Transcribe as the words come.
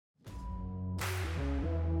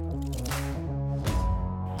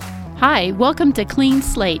Hi, welcome to Clean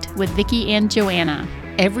Slate with Vicki and Joanna.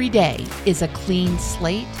 Every day is a clean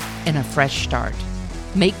slate and a fresh start.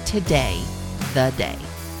 Make today the day.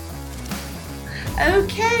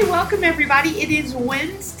 Okay, welcome everybody. It is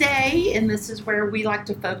Wednesday, and this is where we like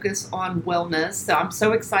to focus on wellness. So I'm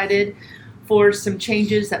so excited for some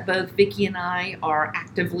changes that both Vicki and I are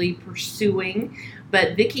actively pursuing.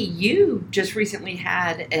 But Vicki, you just recently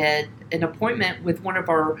had an appointment with one of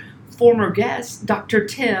our former guests, Dr.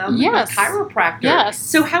 Tim, Yes. a chiropractor. Yes.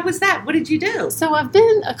 So how was that? What did you do? So I've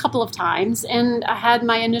been a couple of times, and I had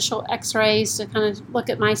my initial x-rays to kind of look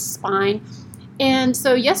at my spine. And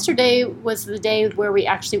so yesterday was the day where we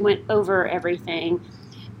actually went over everything.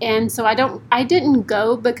 And so I didn't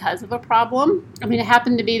go because of a problem. I mean, it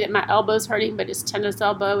happened to be that my elbow's hurting, but it's tennis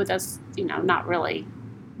elbow. That's, not really.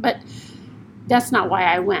 But that's not why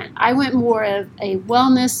I went. I went more of a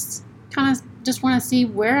wellness, kind of just want to see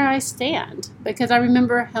where I stand. Because I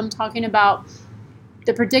remember him talking about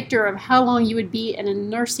the predictor of how long you would be in a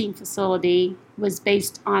nursing facility was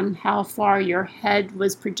based on how far your head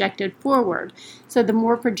was projected forward. So the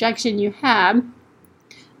more projection you have,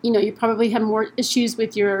 you probably have more issues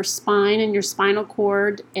with your spine and your spinal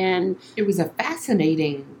cord. And It was a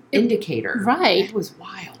fascinating indicator. Right. It was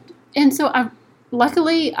wild. And so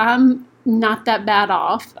luckily, I'm not that bad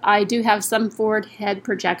off. I do have some forward head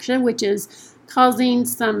projection, which is causing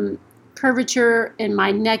some curvature in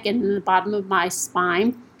my neck and in the bottom of my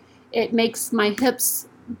spine. It makes my hips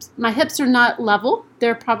are not level.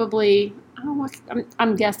 They're probably,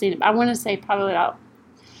 I'm guessing, I want to say probably about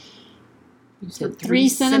You said 3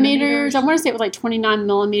 centimeters. I want to say it was like 29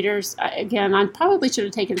 millimeters. Again, I probably should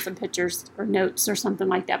have taken some pictures or notes or something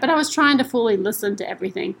like that. But I was trying to fully listen to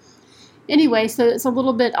everything. Anyway, so it's a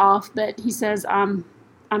little bit off, but he says I'm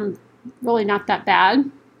really not that bad.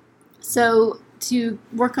 So to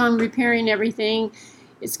work on repairing everything,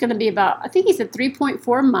 it's going to be about, I think he said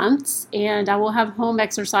 3.4 months, and I will have home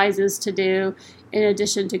exercises to do in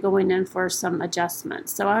addition to going in for some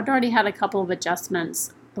adjustments. So I'd already had a couple of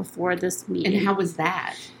adjustments before this meeting. And how was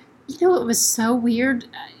that? It was so weird.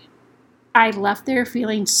 I left there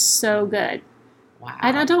feeling so good. Wow.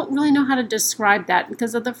 And I don't really know how to describe that,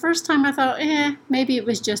 because of the first time I thought, maybe it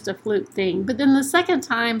was just a fluke thing. But then the second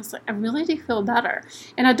time, it's like, I really do feel better.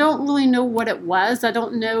 And I don't really know what it was. I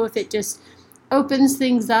don't know if it just opens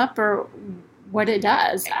things up or what it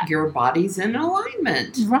does. Your body's in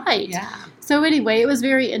alignment. Right. Yeah. So anyway, it was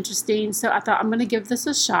very interesting. So I thought, I'm going to give this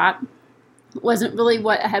a shot. It wasn't really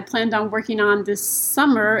what I had planned on working on this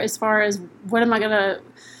summer as far as what am I going to,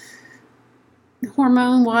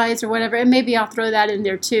 hormone-wise or whatever. And maybe I'll throw that in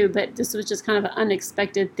there too. But this was just kind of an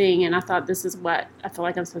unexpected thing. And I thought, this is what I feel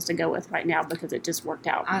like I'm supposed to go with right now because it just worked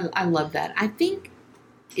out. I love that. I think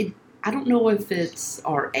I don't know if it's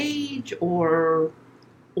our age or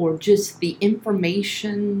just the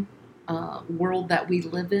information world that we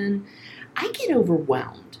live in. I get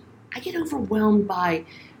overwhelmed. By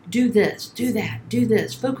do this, do that, do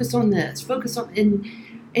this, focus on this, and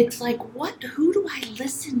it's like, who do I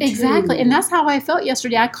listen to? Exactly. And that's how I felt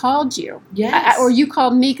yesterday. I called you. Yes. Or you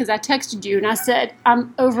called me because I texted you and I said,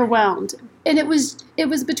 I'm overwhelmed. And it was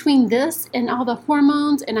between this and all the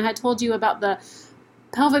hormones. And I had told you about the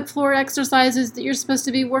pelvic floor exercises that you're supposed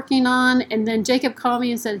to be working on. And then Jacob called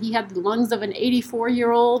me and said he had the lungs of an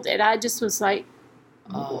 84-year-old. And I just was like,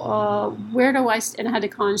 where do I, and I had to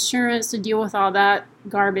call insurance to deal with all that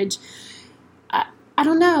garbage. I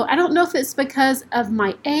don't know. I don't know if it's because of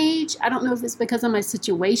my age. I don't know if it's because of my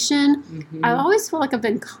situation. Mm-hmm. I always feel like I've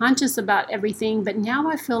been conscious about everything, but now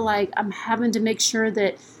I feel like I'm having to make sure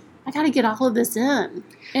that I got to get all of this in.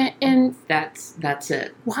 And that's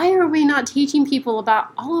it. Why are we not teaching people about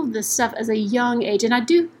all of this stuff as a young age? And I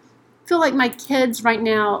do feel like my kids right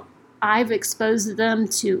now, I've exposed them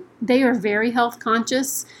to, they are very health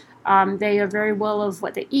conscious. They are very well of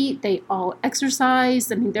what they eat. They all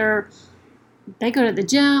exercise. I mean, they go to the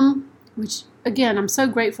gym, which, again, I'm so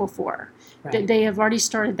grateful for. Right. That they have already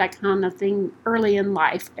started that kind of thing early in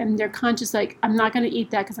life. And they're conscious, like, I'm not going to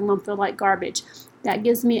eat that because I'm going to feel like garbage. That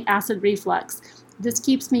gives me acid reflux. This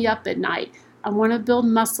keeps me up at night. I want to build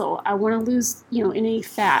muscle. I want to lose, any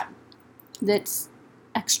fat that's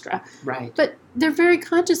extra. Right. But they're very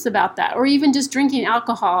conscious about that. Or even just drinking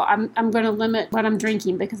alcohol. I'm going to limit what I'm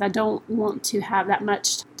drinking because I don't want to have that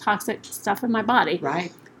much toxic stuff in my body.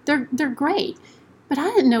 Right. They're great. But I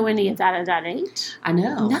didn't know any of that at that age. I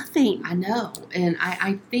know. Nothing. I know. And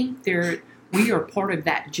I think we are part of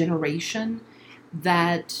that generation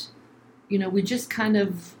that, we just kind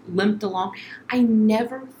of limped along. I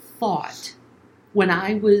never thought when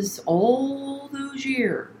I was all those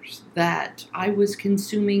years that I was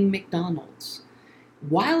consuming McDonald's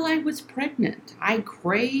while I was pregnant, I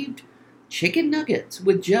craved chicken nuggets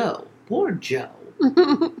with Joe. Poor Joe.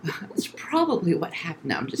 That's probably what happened.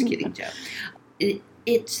 No, I'm just kidding, Joe.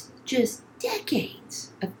 It's just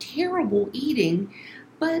decades of terrible eating,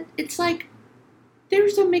 but it's like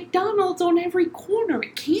there's a McDonald's on every corner.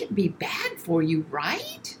 It can't be bad for you,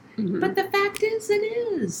 right? Mm-hmm. But the fact is, it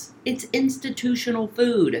is. It's institutional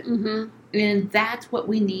food. Mm-hmm. And that's what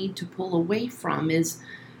we need to pull away from is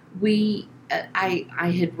I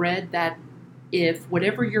had read that if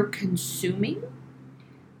whatever you're consuming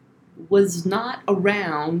was not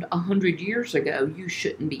around 100 years ago, you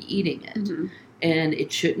shouldn't be eating it. Mm-hmm. And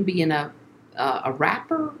it shouldn't be in a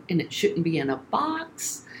wrapper, and it shouldn't be in a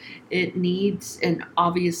box. It needs, and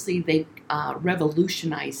obviously they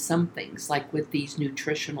revolutionized some things, like with these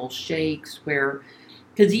nutritional shakes,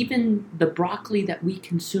 because even the broccoli that we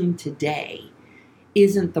consume today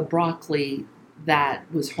isn't the broccoli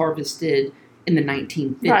that was harvested in the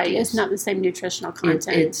 1950s. Right, it's not the same nutritional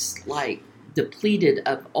content. It's like depleted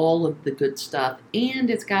of all of the good stuff, and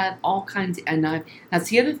it's got all kinds and that's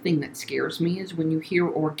the other thing that scares me is when you hear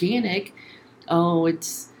organic,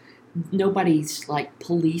 nobody's like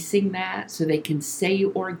policing that, so they can say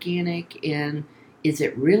organic, and is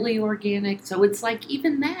it really organic? So it's like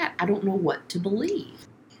even that, I don't know what to believe.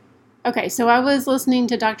 Okay, so I was listening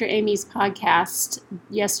to Dr. Amy's podcast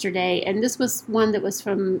yesterday, and this was one that was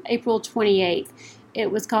from April 28th. It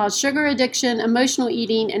was called Sugar Addiction, Emotional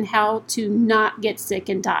Eating, and How to Not Get Sick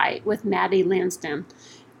and Die with Maddie Lansdowne.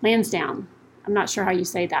 I'm not sure how you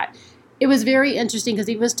say that. It was very interesting because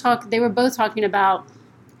they were both talking about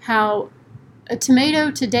how a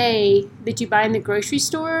tomato today that you buy in the grocery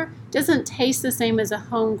store doesn't taste the same as a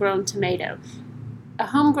homegrown tomato. A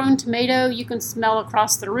homegrown tomato you can smell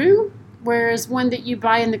across the room, whereas one that you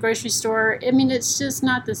buy in the grocery store, it's just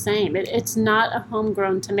not the same. It's not a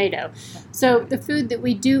homegrown tomato. So the food that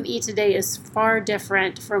we do eat today is far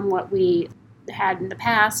different from what we had in the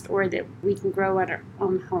past or that we can grow at our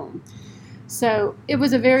own home. So it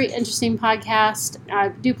was a very interesting podcast. I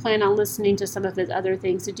do plan on listening to some of his other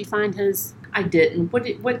things. Did you find his? I didn't. What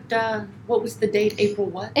was the date? April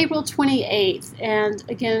what? April 28th. And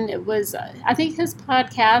again, it was, I think his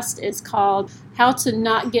podcast is called How to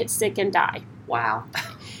Not Get Sick and Die. Wow.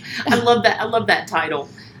 I love that. I love that title.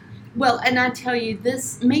 Well, and I tell you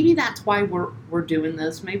this, maybe that's why we're doing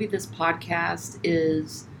this. Maybe this podcast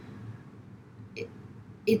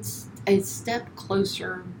it's a step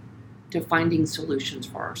closer to finding solutions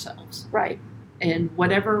for ourselves. Right. And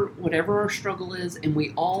whatever our struggle is, and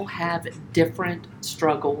we all have different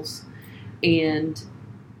struggles, and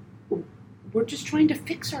we're just trying to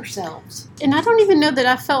fix ourselves. And I don't even know that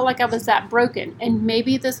I felt like I was that broken. And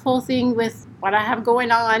maybe this whole thing with what I have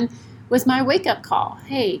going on was my wake-up call.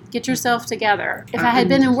 Hey, get yourself together. If I had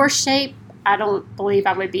been in worse shape, I don't believe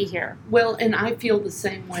I would be here. Well, and I feel the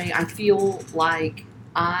same way. I feel like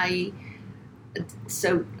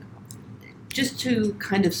so just to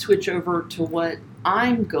kind of switch over to what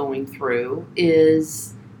I'm going through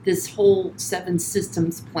is this whole 7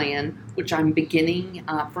 systems plan, which I'm beginning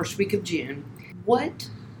first week of June. What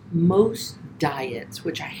most diets,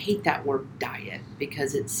 which I hate that word diet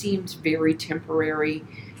because it seems very temporary,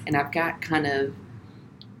 and I've got kind of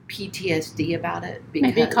PTSD about it.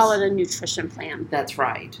 Maybe call it a nutrition plan. That's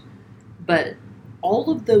right. But all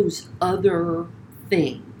of those other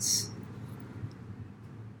things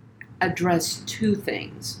address 2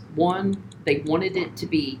 things. One, they wanted it to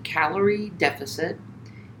be calorie deficit,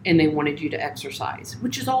 and they wanted you to exercise,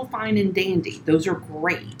 which is all fine and dandy. Those are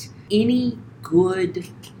great. Any good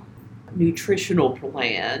nutritional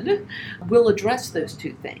plan will address those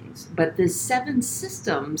 2 things. But the 7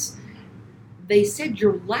 systems, they said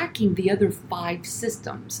you're lacking the other 5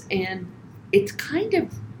 systems. And it's kind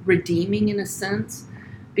of redeeming in a sense,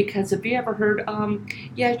 because have you ever heard,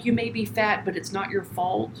 you may be fat, but it's not your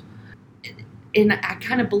fault? And I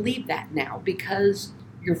kind of believe that now, because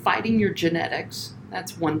you're fighting your genetics.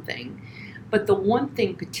 That's one thing. But the one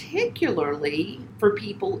thing particularly for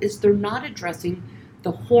people is they're not addressing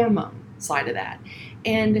the hormone side of that.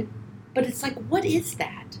 But it's like, what is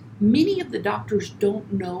that? Many of the doctors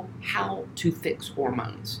don't know how to fix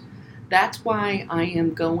hormones. That's why I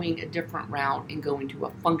am going a different route and going to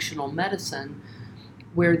a functional medicine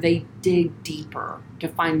where they dig deeper to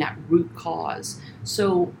find that root cause.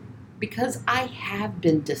 So because I have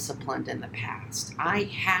been disciplined in the past, I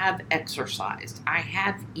have exercised, I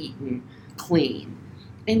have eaten clean,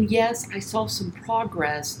 and yes, I saw some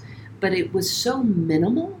progress, but it was so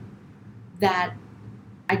minimal that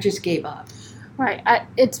I just gave up. Right.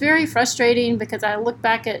 It's very frustrating because I look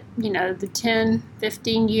back at, the 10,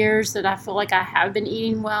 15 years that I feel like I have been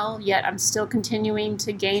eating well, yet I'm still continuing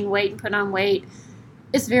to gain weight and put on weight.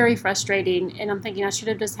 It's very frustrating, and I'm thinking I should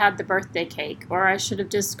have just had the birthday cake, or I should have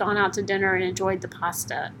just gone out to dinner and enjoyed the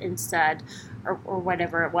pasta instead, or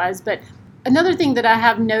whatever it was. But another thing that I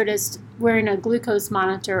have noticed wearing a glucose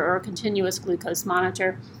monitor or a continuous glucose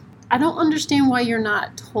monitor, I don't understand why you're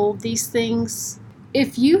not told these things.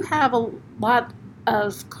 If you have a lot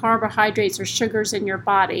of carbohydrates or sugars in your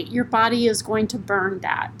body is going to burn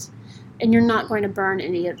that. And you're not going to burn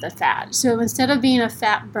any of the fat. So instead of being a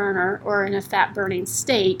fat burner or in a fat burning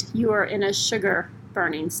state, you are in a sugar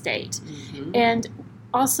burning state. Mm-hmm. And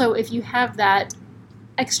also, if you have that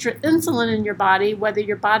extra insulin in your body, whether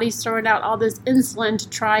your body's throwing out all this insulin to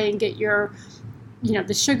try and get your,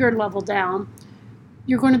 the sugar level down,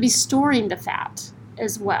 you're going to be storing the fat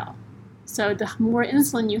as well. So the more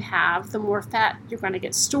insulin you have, the more fat you're going to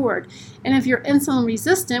get stored. And if you're insulin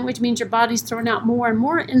resistant, which means your body's throwing out more and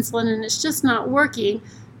more insulin and it's just not working,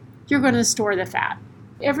 you're going to store the fat.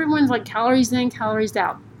 Everyone's like calories in, calories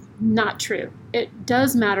out. Not true. It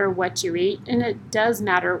does matter what you eat, and it does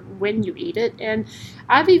matter when you eat it. And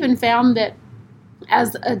I've even found that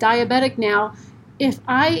as a diabetic now, if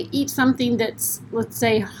I eat something that's, let's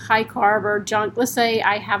say, high carb or junk, let's say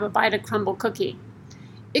I have a bite of crumble cookie,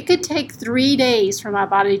 it could take 3 days for my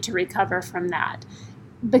body to recover from that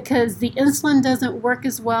because the insulin doesn't work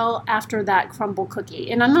as well after that crumble cookie.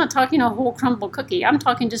 And I'm not talking a whole crumble cookie. I'm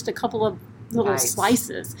talking just a couple of little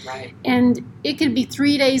slices. Right. And it could be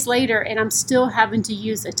 3 days later and I'm still having to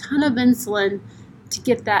use a ton of insulin to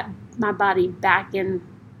get my body back in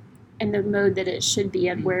the mode that it should be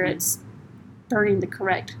in, mm-hmm. where it's burning the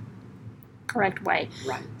correct way.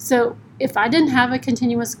 Right. So if I didn't have a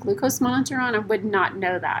continuous glucose monitor on, I would not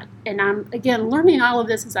know that. And I'm, again, learning all of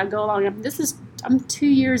this as I go along. I'm 2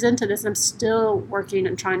 years into this, and I'm still working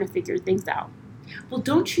and trying to figure things out. Well,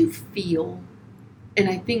 don't you feel, and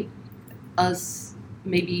I think us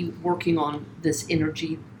maybe working on this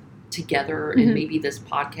energy together, mm-hmm. and maybe this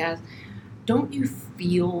podcast, don't you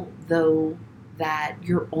feel, though, that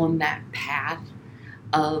you're on that path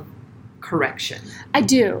of correction? I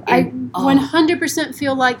do. And, I 100%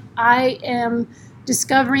 feel like I am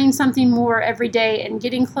discovering something more every day and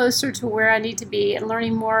getting closer to where I need to be and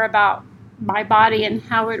learning more about my body and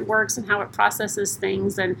how it works and how it processes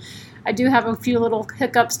things. And I do have a few little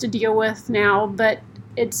hiccups to deal with now, but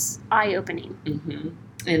it's eye-opening. Mm-hmm.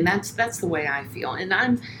 And that's the way I feel. And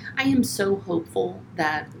I am so hopeful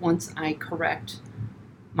that once I correct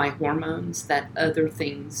my hormones, that other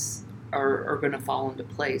things are going to fall into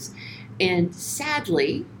place. And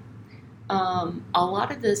sadly, a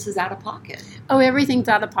lot of this is out of pocket. Oh, everything's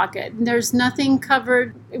out of pocket. There's nothing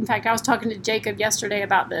covered. In fact, I was talking to Jacob yesterday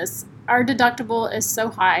about this. Our deductible is so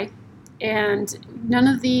high, and none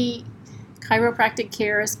of the chiropractic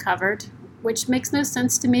care is covered, which makes no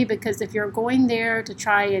sense to me because if you're going there to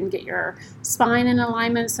try and get your spine in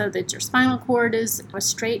alignment so that your spinal cord is a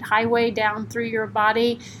straight highway down through your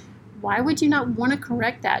body, why would you not want to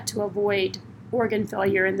correct that to avoid organ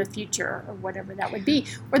failure in the future or whatever that would be?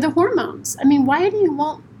 Or the hormones. I mean, why do you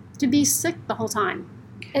want to be sick the whole time?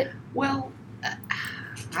 Well,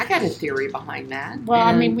 I got a theory behind that. Well,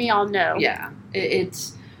 I mean, we all know. Yeah.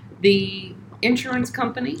 It's the insurance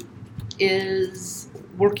company is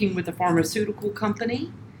working with a pharmaceutical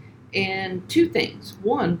company. And two things.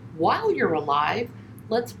 One, while you're alive,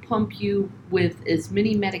 let's pump you with as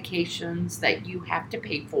many medications that you have to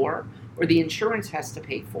pay for or the insurance has to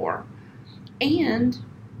pay for. And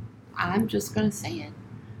I'm just going to say it,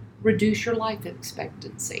 reduce your life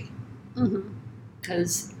expectancy.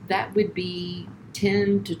 Because mm-hmm. that would be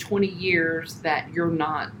 10 to 20 years that you're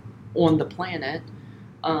not on the planet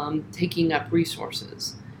taking up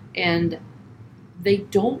resources. And they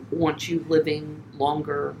don't want you living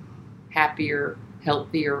longer, happier,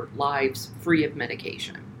 healthier lives free of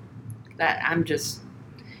medication. That I'm just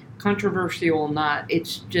controversial or not,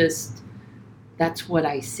 it's just, that's what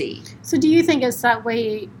I see. So do you think it's that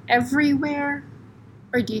way everywhere?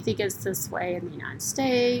 Or do you think it's this way in the United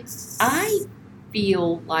States? I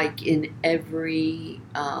feel like in every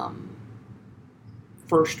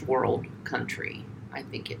first world country, I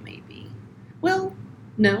think it may be. Well,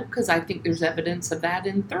 no, because I think there's evidence of that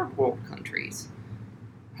in third world countries.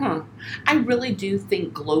 I really do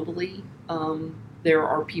think globally there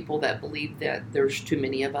are people that believe that there's too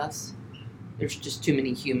many of us. There's just too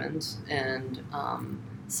many humans and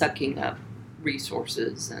sucking up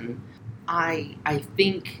resources. And I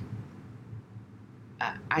think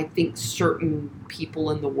certain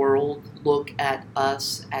people in the world look at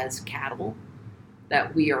us as cattle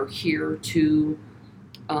that we are here to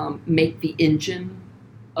make the engine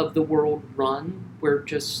of the world run.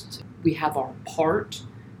 We have our part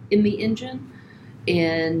in the engine,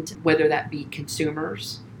 and whether that be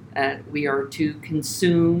consumers, we are to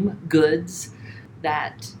consume goods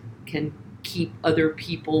that can keep other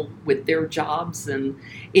people with their jobs, and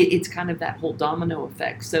it's kind of that whole domino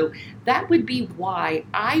effect. So that would be why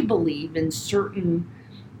I believe in certain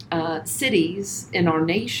cities in our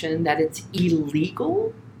nation that it's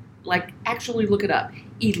illegal, like actually look it up,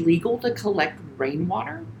 illegal to collect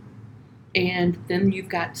rainwater. And then you've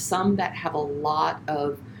got some that have a lot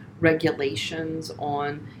of regulations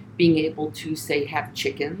on being able to, say, have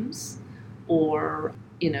chickens or,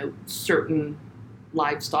 certain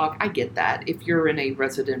livestock. I get that. If you're in a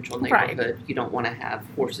residential neighborhood, you don't want to have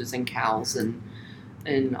horses and cows and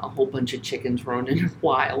a whole bunch of chickens running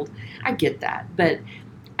wild. I get that. But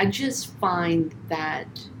I just find that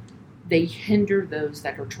they hinder those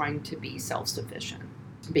that are trying to be self-sufficient.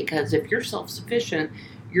 Because if you're self-sufficient,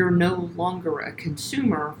 you're no longer a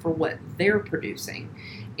consumer for what they're producing,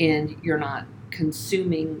 and you're not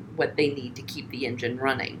consuming what they need to keep the engine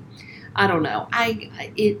running. I don't know. I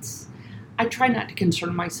try not to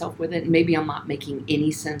concern myself with it. Maybe I'm not making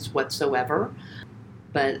any sense whatsoever,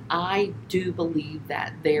 but I do believe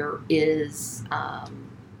that there is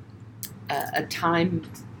a time.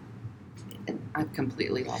 I've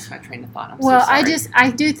completely lost my train of thought. I'm so sorry. I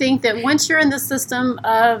do think that once you're in the system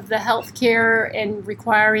of the healthcare and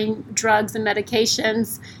requiring drugs and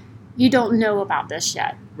medications, you don't know about this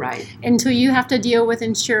yet. Right. Until you have to deal with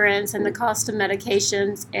insurance and the cost of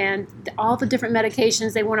medications and all the different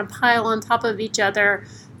medications they want to pile on top of each other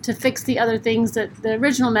to fix the other things that the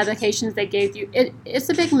original medications they gave you. It's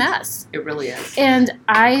a big mess. It really is. And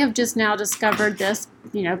I have just now discovered this,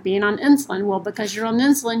 being on insulin. Well, because you're on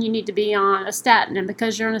insulin, you need to be on a statin. And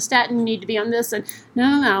because you're on a statin, you need to be on this. And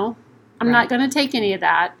no. I'm not going to take any of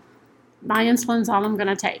that. My insulin's all I'm going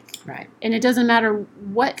to take. Right. And it doesn't matter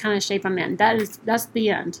what kind of shape I'm in. That's the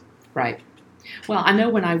end. Right. Well, I know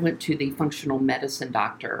when I went to the functional medicine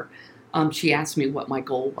doctor, she asked me what my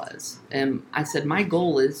goal was. And I said, my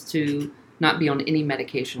goal is to not be on any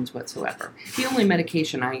medications whatsoever. The only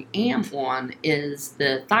medication I am on is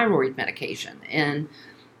the thyroid medication. And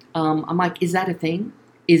I'm like, is that a thing?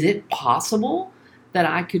 Is it possible that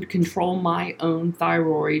I could control my own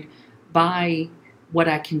thyroid by what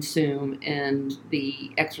I consume and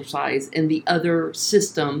the exercise and the other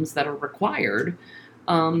systems that are required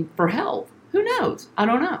for health? Who knows? I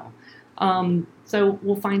don't know. So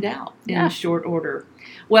we'll find out in short order.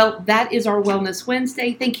 Well, that is our Wellness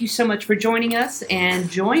Wednesday. Thank you so much for joining us. And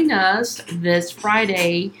join us this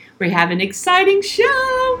Friday. We have an exciting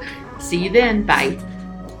show. See you then. Bye.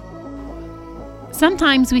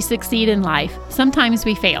 Sometimes we succeed in life. Sometimes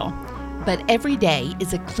we fail. But every day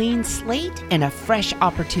is a clean slate and a fresh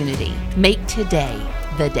opportunity. Make today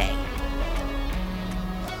the day.